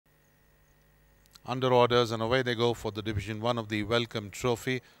under orders, and away they go for the Division 1 of the Welcome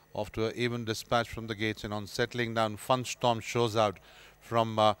Trophy. Off to an even dispatch from the gates, and on settling down, Fun Storm shows out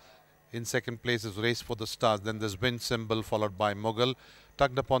from in second place is Race for the Stars. Then there's Wind Symbol, followed by Mughal.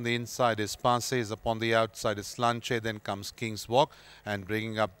 Tucked upon the inside is Passes, upon the outside is SLAINTE, then comes King's Walk, and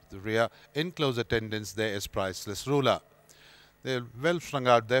bringing up the rear in close attendance there is Priceless Ruler. They're well strung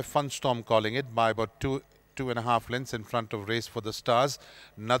out there. Fun Storm calling it by about 2.5 lengths in front of Race for the Stars.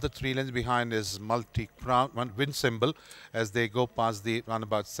 Another 3 lengths behind is Multi-Crown, Wind Symbol, as they go past the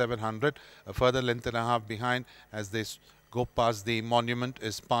roundabout 700. A further length and a half behind as they go past the Monument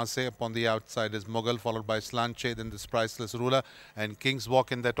is Passe. Upon the outside is Mughal, followed by SLAINTE, then this Priceless Ruler and King's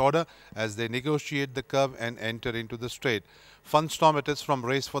Walk in that order as they negotiate the curve and enter into the straight. Fun Storm it is from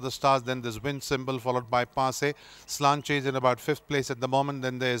Race for the Stars, then this Wind Symbol, followed by Passe. SLAINTE is in about 5th place at the moment,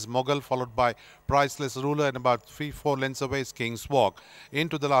 then there is Mughal, followed by Priceless Ruler, and about 3-4 lengths away is King's Walk.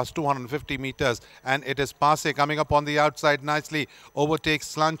 Into the last 250 meters, and it is Passe coming up on the outside nicely, overtakes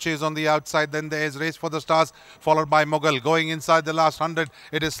SLAINTE on the outside, then there is Race for the Stars, followed by Mughal. Going inside the last 100,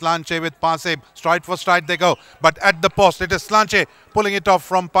 it is SLAINTE with Passe. Stride for stride they go, but at the post it is SLAINTE pulling it off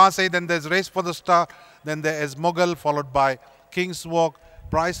from Passe. Then there's Race for the Star, then there is Mughal, followed by King's Walk,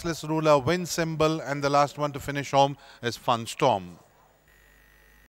 Priceless Ruler, Wind Symbol, and the last one to finish home is Fun Storm.